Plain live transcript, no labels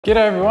G'day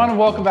everyone and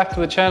welcome back to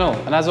the channel,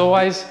 and as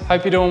always,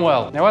 hope you're doing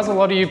well. Now, as a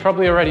lot of you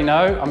probably already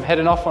know, I'm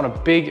heading off on a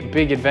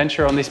big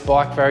adventure on this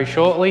bike very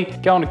shortly.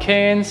 Going to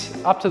Cairns,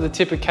 up to the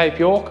tip of Cape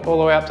York, all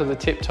the way up to the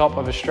tip top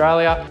of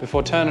Australia,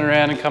 before turning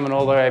around and coming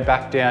all the way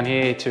back down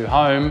here to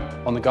home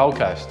on the Gold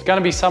Coast. It's going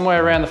to be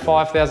somewhere around the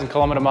 5,000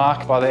 kilometre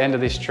mark by the end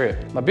of this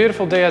trip. My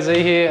beautiful DRZ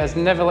here has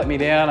never let me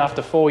down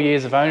after 4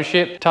 years of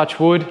ownership, touch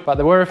wood, but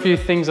there were a few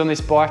things on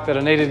this bike that I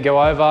needed to go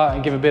over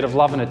and give a bit of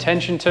love and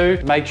attention to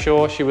make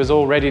sure she was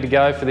all ready to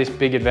go for this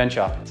big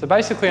adventure. So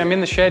basically I'm in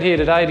the shed here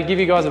today to give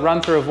you guys a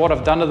run through of what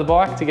I've done to the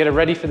bike to get it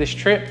ready for this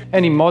trip,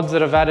 any mods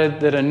that I've added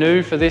that are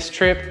new for this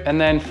trip, and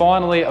then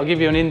finally I'll give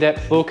you an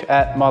in-depth look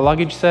at my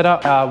luggage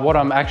setup, what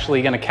I'm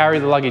actually going to carry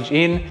the luggage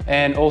in,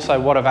 and also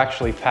what I've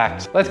actually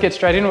packed. Let's get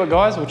straight into it,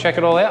 guys. We'll check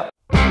it all out.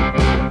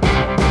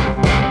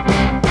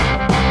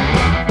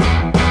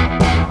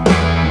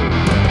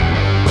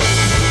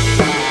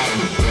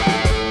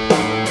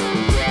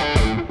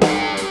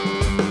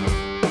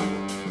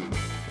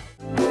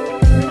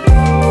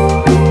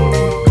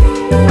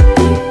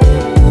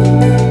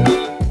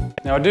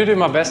 Now, I do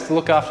my best to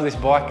look after this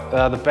bike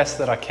the best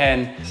that I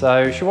can.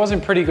 So she was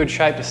in pretty good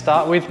shape to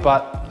start with,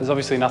 but there's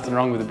obviously nothing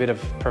wrong with a bit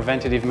of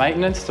preventative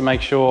maintenance to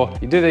make sure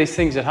you do these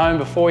things at home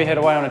before you head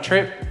away on a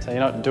trip, so you're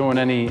not doing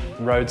any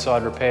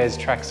roadside repairs,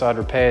 trackside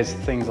repairs,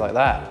 things like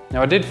that.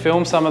 Now, I did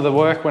film some of the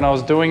work when I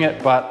was doing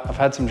it, but I've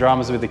had some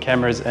dramas with the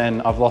cameras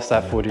and I've lost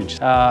that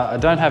footage. I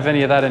don't have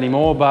any of that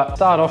anymore, but to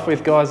start off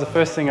with, guys, the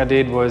first thing I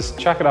did was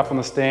chuck it up on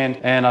the stand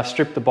and I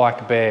stripped the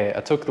bike bare.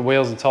 I took the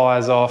wheels and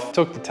tires off,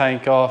 took the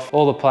tank off,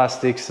 all the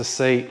plastic, the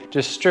seat,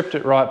 just stripped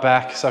it right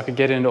back so I could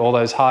get into all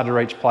those hard to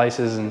reach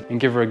places and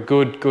give her a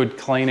good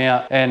clean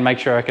out and make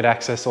sure I could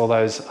access all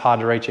those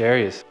hard to reach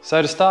areas.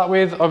 So to start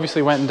with,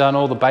 obviously went and done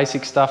all the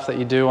basic stuff that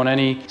you do on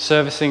any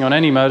servicing on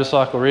any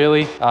motorcycle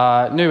really.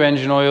 New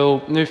engine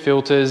oil, new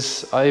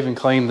filters. I even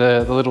cleaned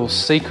the little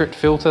secret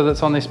filter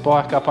that's on this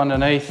bike up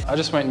underneath. I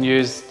just went and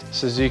used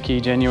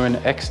Suzuki Genuine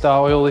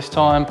X-Star oil this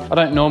time. I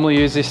don't normally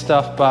use this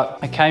stuff, but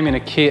it came in a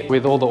kit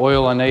with all the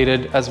oil I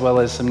needed, as well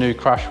as some new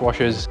crush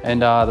washers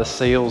and the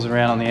seals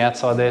around on the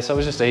outside there, so it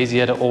was just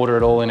easier to order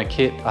it all in a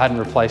kit. I hadn't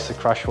replaced the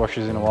crush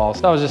washers in a while,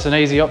 so that was just an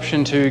easy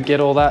option to get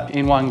all that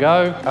in one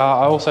go.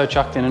 I also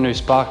chucked in a new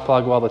spark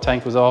plug while the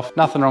tank was off.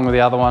 Nothing wrong with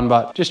the other one,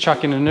 but just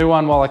chuck in a new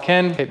one while I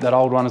can, keep that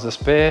old one as a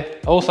spare.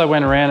 I also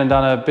went around and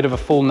done a bit of a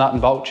full nut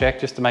and bolt check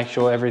just to make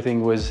sure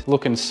everything was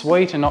looking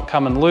sweet and not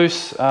coming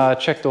loose.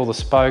 Checked all the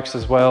spokes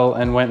as well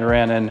and went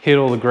around and hit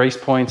all the grease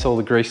points, all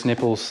the grease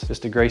nipples,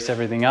 just to grease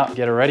everything up,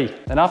 get it ready.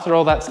 And after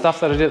all that stuff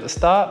that I did at the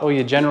start, all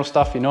your general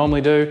stuff you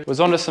normally do, was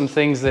onto some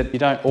things that you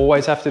don't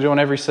always have to do on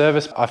every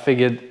service. I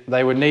figured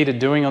they were needed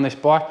doing on this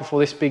bike before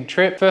this big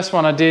trip. First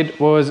one I did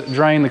was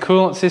drain the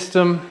coolant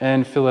system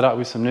and fill it up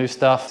with some new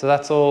stuff. So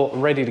that's all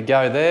ready to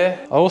go there.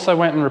 I also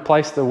went and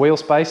replaced the wheel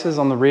spacers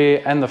on the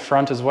rear and the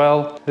front as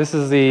well. This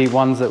is the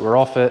ones that were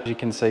off it. You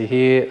can see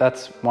here,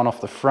 that's one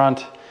off the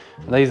front.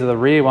 These are the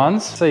rear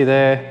ones. See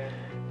there,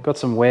 got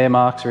some wear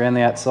marks around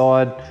the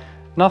outside.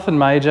 Nothing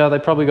major, they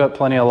probably got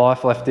plenty of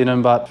life left in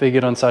them, but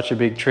figured on such a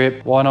big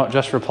trip, why not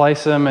just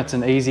replace them? It's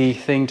an easy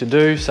thing to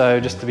do, so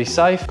just to be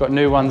safe, got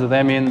new ones of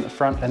them in the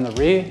front and the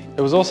rear.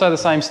 It was also the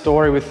same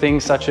story with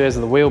things such as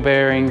the wheel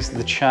bearings,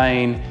 the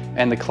chain,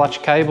 and the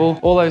clutch cable.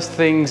 All those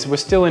things were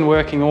still in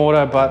working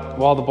order, but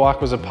while the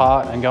bike was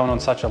apart and going on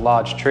such a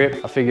large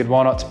trip, I figured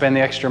why not spend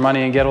the extra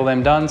money and get all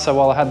them done. So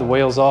while I had the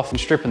wheels off and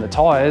stripping the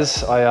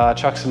tires, I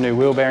chucked some new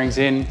wheel bearings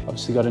in.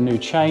 Obviously got a new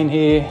chain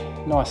here,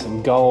 nice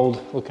and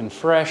gold, looking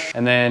fresh.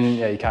 And then,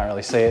 yeah, you can't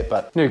really see it,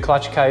 but new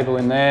clutch cable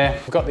in there.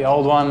 I've got the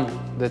old one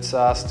that's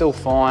still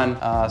fine.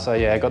 So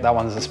yeah, I got that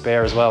one as a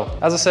spare as well.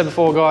 As I said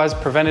before, guys,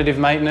 preventative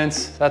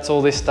maintenance, that's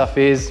all this stuff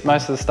is.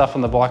 Most of the stuff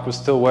on the bike was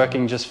still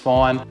working just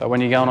fine, but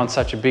when you're going on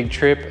such a big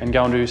trip and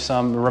going to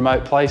some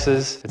remote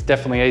places, it's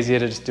definitely easier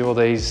to just do all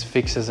these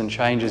fixes and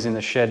changes in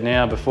the shed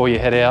now before you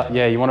head out.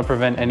 Yeah, you want to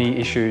prevent any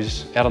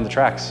issues out on the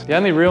tracks. The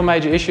only real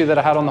major issue that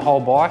I had on the whole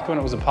bike when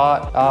it was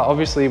apart,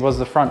 obviously was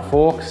the front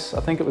forks. I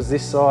think it was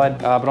this side,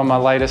 but on my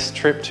latest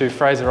trip to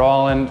Fraser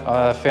Island,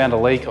 I found a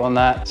leak on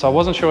that. So I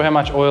wasn't sure how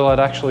much oil I'd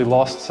actually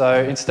lost.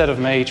 So instead of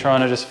me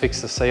trying to just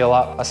fix the seal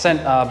up, I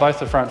sent both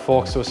the front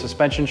forks to a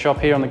suspension shop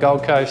here on the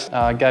Gold Coast,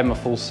 gave them a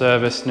full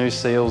service, new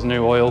seals,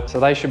 new oil. So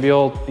they should be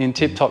all in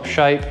tip-top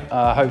shape.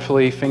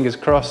 Hopefully, fingers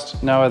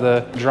crossed, no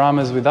other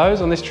dramas with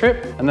those on this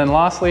trip. And then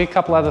lastly, a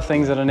couple other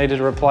things that I needed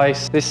to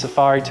replace. This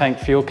Safari tank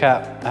fuel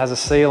cap has a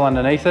seal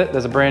underneath it.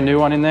 There's a brand new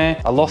one in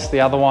there. I lost the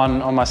other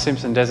one on my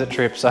Simpson Desert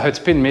trip, so it's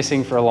been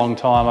missing for a long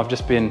time. I've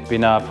just been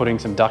putting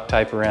some duct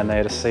tape around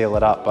there to seal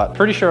it up, but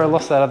pretty sure I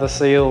lost that other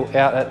seal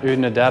out at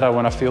Udinadatta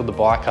when I filled the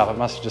bike up. It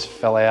must have just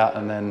fell out,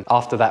 and then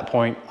after that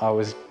point I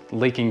was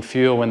leaking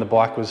fuel when the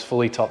bike was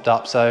fully topped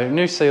up. So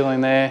new seal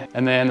in there.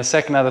 And then the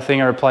second other thing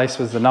I replaced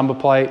was the number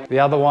plate. The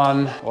other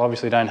one, well,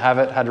 obviously don't have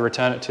it, had to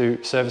return it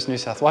to Service New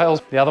South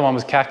Wales. The other one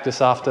was cactus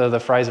after the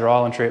Fraser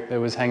Island trip. It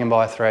was hanging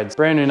by threads.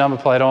 Brand new number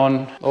plate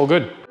on, all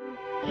good.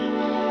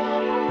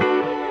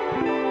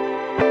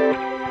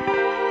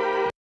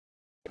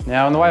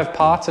 Now, in the way of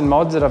parts and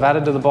mods that I've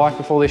added to the bike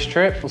before this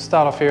trip, we'll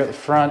start off here at the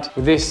front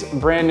with this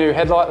brand new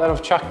headlight that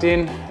I've chucked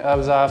in. It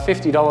was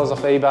 $50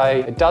 off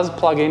eBay. It does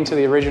plug into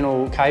the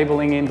original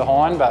cabling in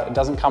behind, but it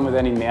doesn't come with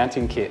any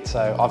mounting kit.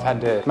 So I've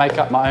had to make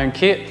up my own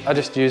kit. I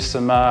just used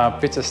some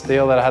bits of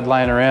steel that I had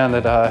laying around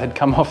that had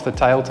come off the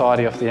tail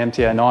tidy off the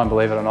MT-09,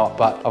 believe it or not.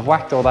 But I've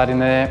whacked all that in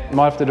there.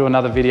 Might have to do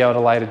another video at a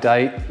later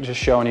date,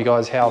 just showing you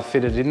guys how I've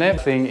fitted in there. The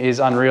thing is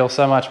unreal,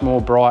 so much more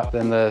bright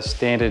than the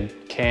standard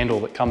candle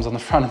that comes on the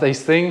front of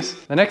these things.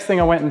 The next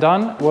thing I went and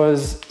done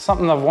was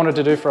something I've wanted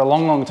to do for a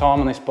long time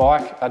on this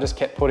bike. I just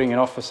kept putting it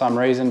off for some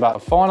reason, but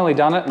I've finally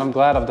done it and I'm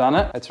glad I've done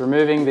it. It's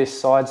removing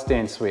this side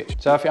stand switch.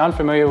 So if you're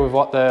unfamiliar with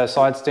what the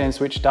side stand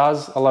switch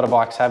does, a lot of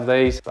bikes have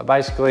these, but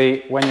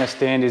basically when your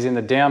stand is in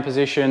the down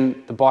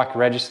position, the bike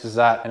registers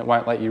that and it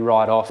won't let you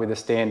ride off with the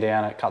stand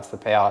down. It cuts the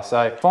power.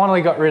 So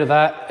finally got rid of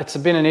that. It's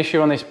been an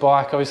issue on this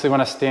bike. Obviously when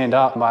I stand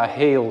up, my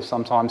heel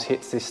sometimes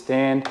hits this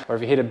stand, or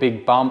if you hit a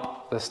big bump,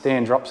 the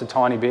stand drops a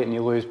tiny bit and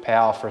you lose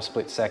power for a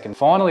split second.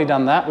 Finally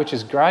done that, which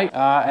is great.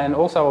 And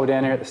also while we're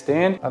down here at the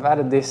stand, I've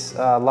added this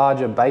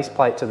larger base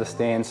plate to the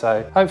stand.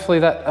 So hopefully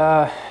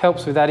that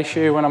helps with that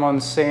issue when I'm on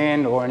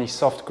sand or any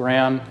soft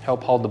ground,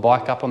 help hold the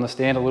bike up on the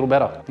stand a little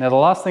better. Now the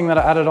last thing that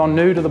I added on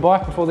new to the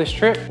bike before this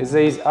trip is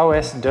these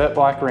OS dirt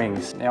bike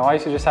rings. Now I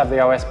used to just have the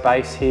OS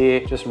base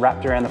here, just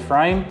wrapped around the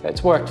frame.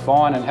 It's worked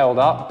fine and held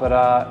up, but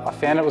I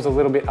found it was a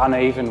little bit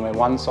uneven where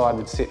one side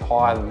would sit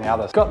higher than the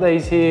other. Got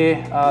these here,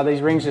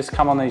 these rings just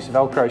come on these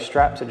Velcro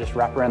straps that just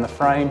wrap around the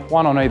frame,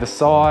 one on either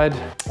side.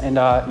 And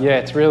yeah,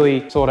 it's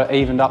really sort of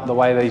evened up the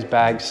way these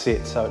bags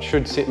sit. So it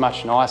should sit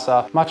much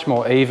nicer, much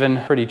more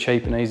even, pretty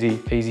cheap and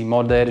easy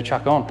mod there to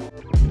chuck on.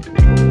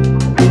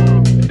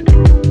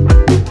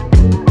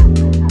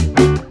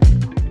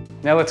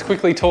 Now let's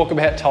quickly talk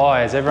about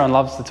tyres. Everyone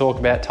loves to talk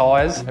about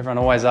tyres. Everyone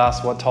always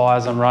asks what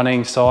tyres I'm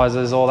running,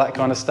 sizes, all that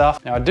kind of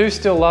stuff. Now I do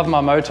still love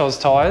my Motos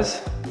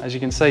tyres. As you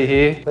can see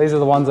here, these are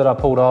the ones that I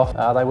pulled off.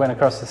 They went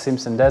across the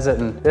Simpson Desert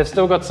and they've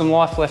still got some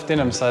life left in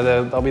them, so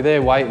they'll be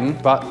there waiting.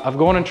 But I've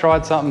gone and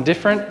tried something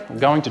different. I'm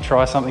going to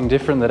try something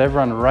different that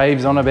everyone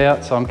raves on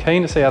about, so I'm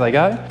keen to see how they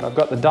go. I've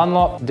got the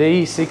Dunlop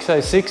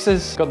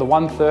D606s, got the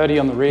 130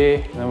 on the rear,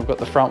 and then we've got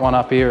the front one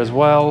up here as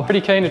well.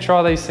 Pretty keen to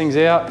try these things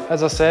out.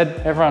 As I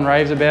said, everyone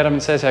raves about them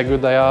and says how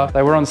good they are.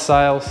 They were on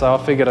sale, so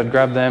I figured I'd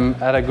grab them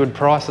at a good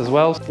price as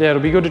well. Yeah,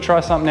 it'll be good to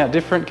try something out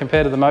different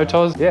compared to the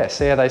Motos. Yeah,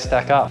 see how they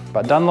stack up.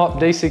 But Dunlop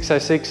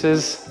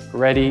D606s,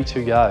 ready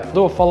to go. I'll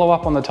do a follow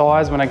up on the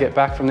tyres when I get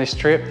back from this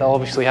trip. They'll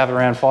obviously have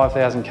around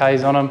 5,000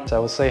 Ks on them, so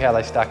we'll see how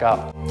they stack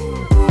up.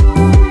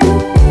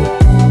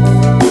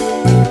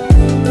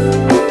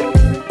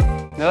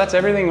 Now that's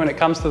everything when it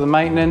comes to the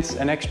maintenance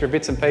and extra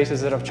bits and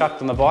pieces that I've chucked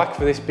on the bike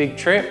for this big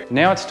trip.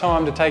 Now it's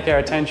time to take our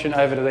attention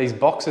over to these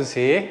boxes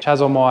here, which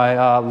has all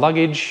my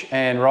luggage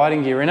and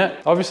riding gear in it.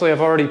 Obviously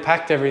I've already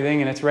packed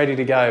everything and it's ready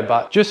to go,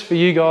 but just for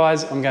you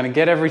guys, I'm gonna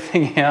get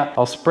everything out.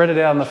 I'll spread it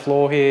out on the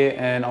floor here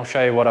and I'll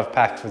show you what I've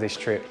packed for this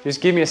trip.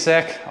 Just give me a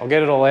sec, I'll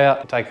get it all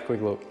out and take a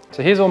quick look.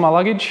 So here's all my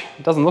luggage.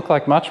 It doesn't look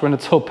like much when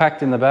it's all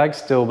packed in the bag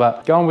still,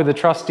 but going with the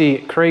trusty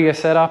Krieger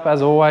setup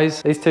as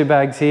always. These two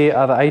bags here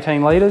are the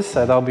 18 litres,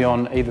 so they'll be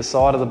on either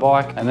side of the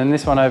bike. And then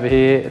this one over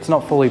here, it's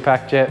not fully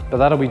packed yet, but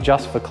that'll be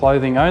just for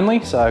clothing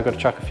only. So I've got to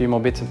chuck a few more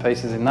bits and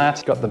pieces in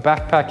that. Got the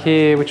backpack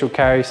here, which will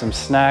carry some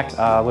snacks,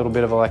 a little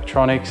bit of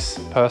electronics,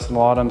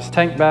 personal items.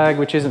 Tank bag,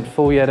 which isn't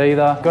full yet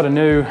either. Got a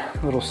new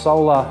little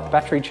solar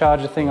battery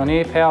charger thing on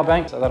here, power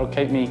bank. So that'll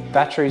keep me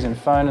batteries and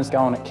phoners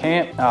going at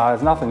camp.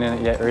 There's nothing in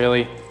it yet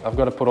really. I've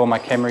got to put all my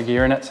camera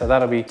gear in it, so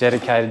that'll be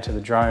dedicated to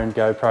the drone,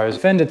 GoPros.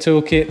 Fender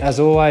toolkit, as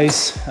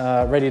always,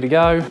 ready to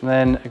go. And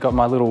then I've got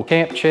my little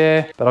camp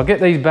chair, but I'll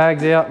get these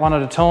bags out one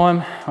at a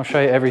time. I'll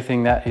show you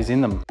everything that is in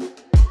them.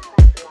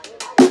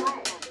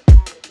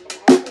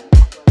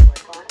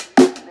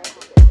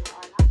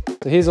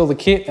 So here's all the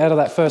kit out of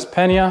that first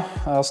pannier.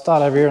 I'll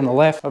start over here on the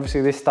left.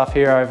 Obviously this stuff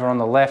here over on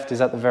the left is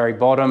at the very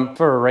bottom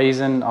for a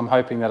reason. I'm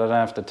hoping that I don't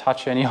have to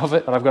touch any of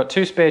it. But I've got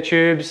two spare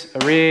tubes,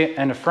 a rear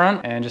and a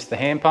front, and just the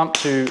hand pump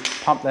to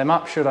pump them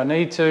up should I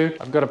need to.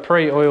 I've got a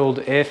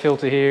pre-oiled air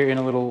filter here in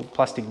a little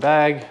plastic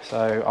bag,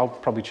 so I'll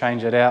probably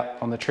change it out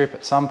on the trip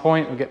at some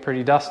point. It'll get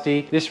pretty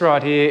dusty. This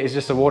right here is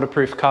just a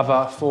waterproof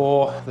cover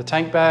for the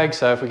tank bag,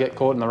 so if we get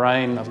caught in the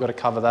rain, I've got to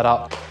cover that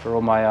up for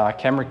all my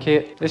camera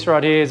kit. This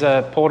right here is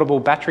a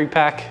portable battery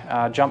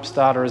pack, jump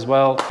starter as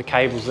well. The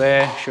cable's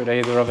there, should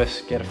either of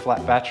us get a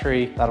flat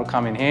battery, that'll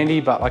come in handy,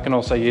 but I can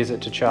also use it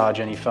to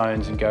charge any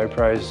phones and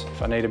GoPros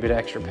if I need a bit of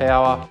extra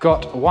power.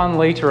 Got 1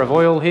 litre of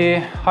oil here.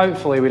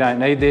 Hopefully we don't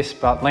need this,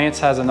 but Lance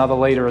has another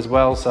litre as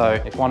well, so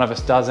if one of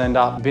us does end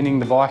up binning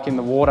the bike in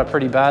the water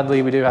pretty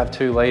badly, we do have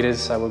 2 litres,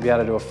 so we'll be able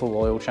to do a full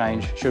oil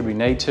change should we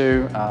need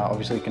to.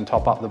 Obviously you can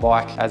top up the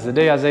bike, as the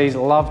DRZs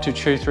love to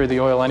chew through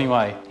the oil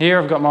anyway. Here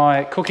I've got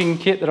my cooking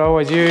kit that I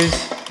always use.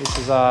 This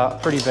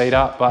is pretty beat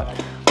up, but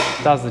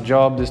does the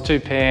job. There's 2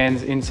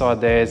 pans.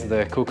 Inside there's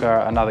the cooker,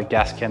 another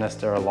gas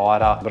canister, a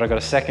lighter, but I've got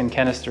a second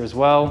canister as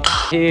well.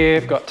 Here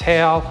I've got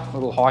towel, a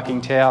little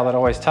hiking towel that I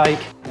always take.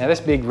 Now this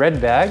big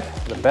red bag,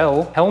 the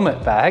Bell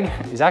helmet bag,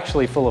 is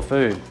actually full of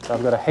food. So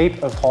I've got a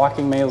heap of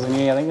hiking meals in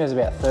here. I think there's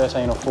about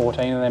 13 or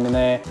 14 of them in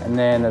there. And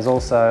then there's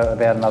also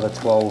about another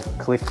 12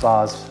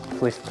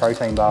 Cliff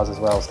protein bars as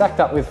well.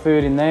 Stacked up with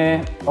food in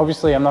there.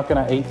 Obviously I'm not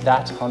gonna eat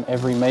that on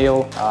every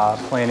meal.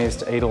 Plan is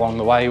to eat along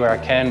the way where I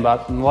can,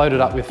 but I'm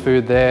loaded up with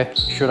food there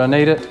should I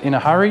need it in a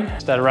hurry.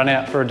 Just had to run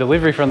out for a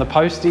delivery from the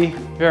postie.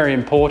 Very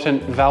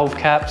important valve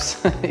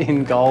caps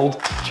in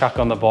gold. Chuck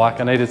on the bike.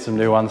 I needed some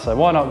new ones, so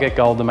why not get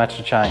gold to match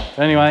the chain?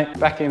 But anyway,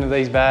 back into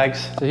these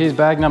bags. So here's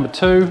bag number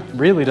 2.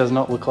 Really does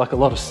not look like a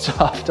lot of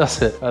stuff,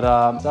 does it? But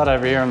start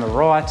over here on the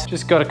right.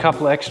 Just got a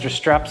couple of extra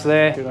straps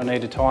there. Should I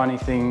need to tie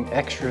anything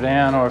extra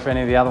down, or if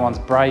any of the other ones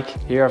break.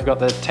 Here I've got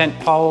the tent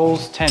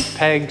poles, tent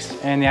pegs,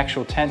 and the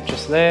actual tent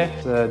just there.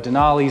 The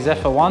Denali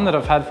Zephyr one that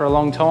I've had for a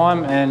long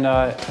time, and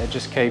it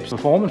just keeps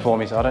performing for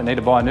me, so I don't need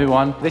to buy a new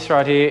one. This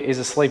right here is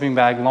a sleeping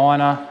bag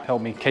liner.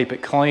 Help me keep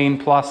it clean,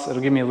 plus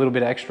it'll give me a little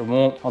bit of extra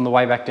warmth on the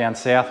way back down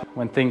south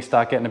when things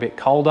start getting a bit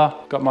colder.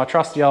 Got my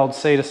trusty old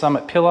Cedar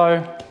Summit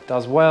pillow.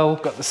 Does well.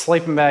 Got the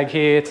sleeping bag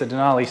here. It's a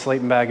Denali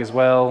sleeping bag as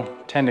well.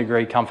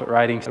 10-degree comfort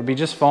rating. It'll be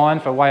just fine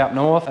for way up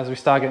north. As we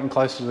start getting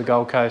closer to the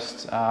Gold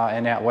Coast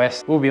and out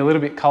west, we'll be a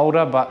little bit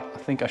colder, but I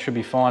think I should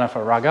be fine if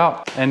I rug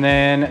up. And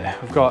then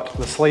we've got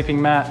the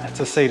sleeping mat. It's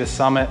a Cedar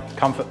Summit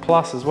Comfort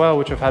Plus as well,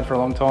 which I've had for a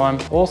long time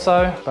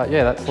also. But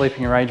yeah, that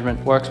sleeping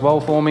arrangement works well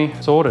for me.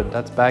 Sorted.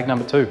 That's bag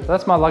number 2. So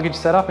that's my luggage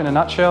setup in a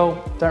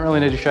nutshell. Don't really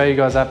need to show you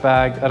guys that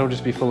bag. That'll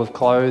just be full of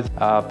clothes,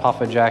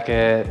 puffer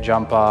jacket,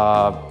 jumper,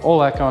 all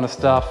that kind of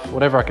stuff,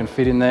 whatever I can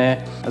fit in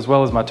there, as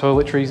well as my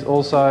toiletries.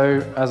 Also,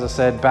 as I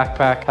said,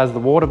 backpack has the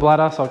water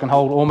bladder, so I can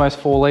hold almost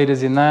 4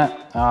 litres in that.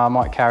 I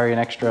might carry an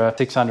extra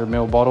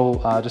 600ml bottle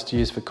just to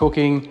use for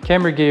cooking.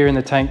 Camera gear in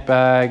the tank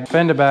bag,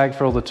 fender bag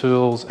for all the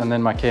tools, and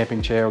then my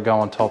camping chair will go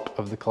on top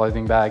of the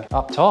clothing bag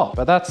up top.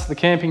 But that's the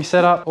camping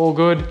setup, all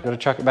good. Got to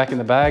chuck it back in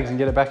the bags and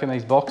get it back in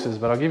these boxes.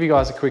 But I'll give you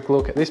guys a quick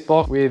look at this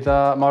box with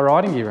my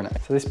riding gear in it.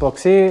 So this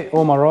box here,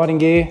 all my riding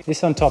gear.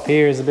 This on top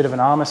here is a bit of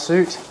an armor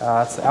suit.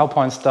 It's the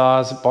Alpine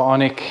Stars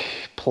Bionic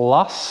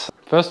Plus.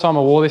 First time I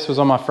wore this was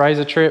on my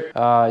Fraser trip.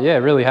 Yeah,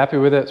 really happy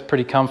with it. It's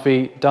pretty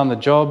comfy, done the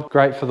job.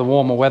 Great for the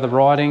warmer weather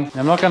riding. And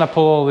I'm not gonna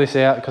pull all this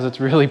out because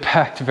it's really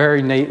packed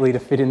very neatly to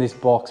fit in this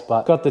box,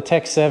 but got the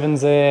Tech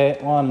 7s there,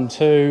 1 and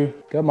 2.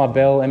 Got my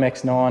Bell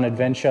MX9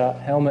 Adventure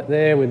helmet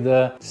there with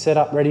the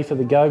setup ready for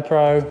the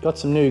GoPro. Got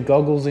some new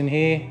goggles in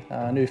here,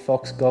 new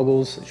Fox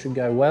goggles. It should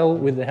go well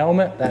with the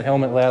helmet. That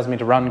helmet allows me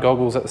to run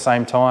goggles at the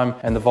same time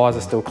and the visor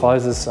still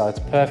closes, so it's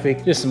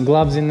perfect. Just some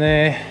gloves in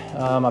there,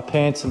 my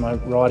pants and my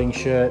riding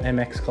shirt,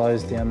 MX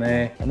clothes down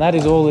there. And that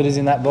is all it is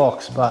in that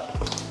box, but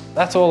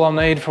that's all I'll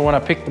need for when I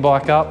pick the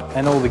bike up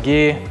and all the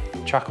gear.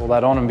 Chuck all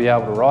that on and be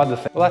able to ride the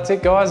thing. Well, that's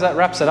it guys, that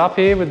wraps it up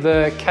here with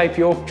the Cape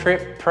York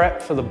trip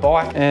prep for the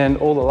bike and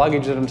all the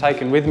luggage that I'm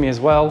taking with me as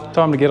well.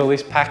 Time to get all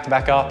this packed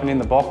back up and in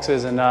the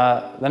boxes, and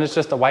then it's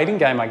just a waiting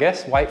game, I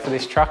guess. Wait for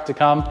this truck to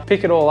come,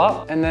 pick it all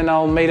up, and then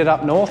I'll meet it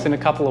up north in a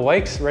couple of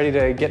weeks, ready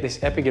to get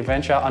this epic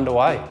adventure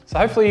underway. So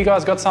hopefully you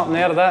guys got something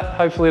out of that.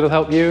 Hopefully it'll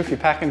help you if you're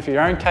packing for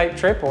your own Cape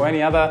trip or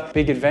any other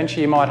big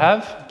adventure you might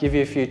have. Give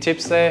you a few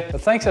tips there.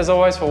 But thanks as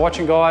always for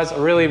watching guys. I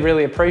really,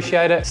 really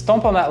appreciate it.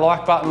 Stomp on that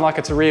like button like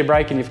it's a rear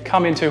brake and you've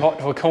come in too hot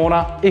to a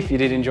corner if you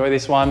did enjoy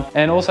this one.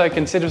 And also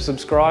consider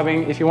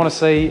subscribing if you want to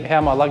see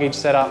how my luggage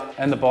setup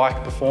and the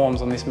bike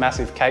performs on this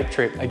massive Cape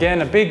trip.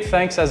 Again, a big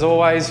thanks as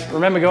always.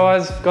 Remember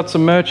guys, got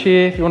some merch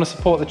here. If you want to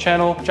support the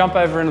channel, jump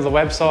over into the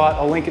website.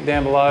 I'll link it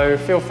down below.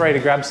 Feel free to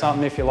grab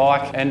something if you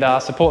like and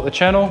support the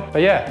channel.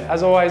 But yeah,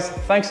 as always,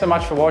 thanks so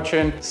much for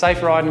watching.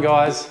 Safe riding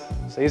guys.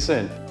 See you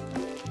soon.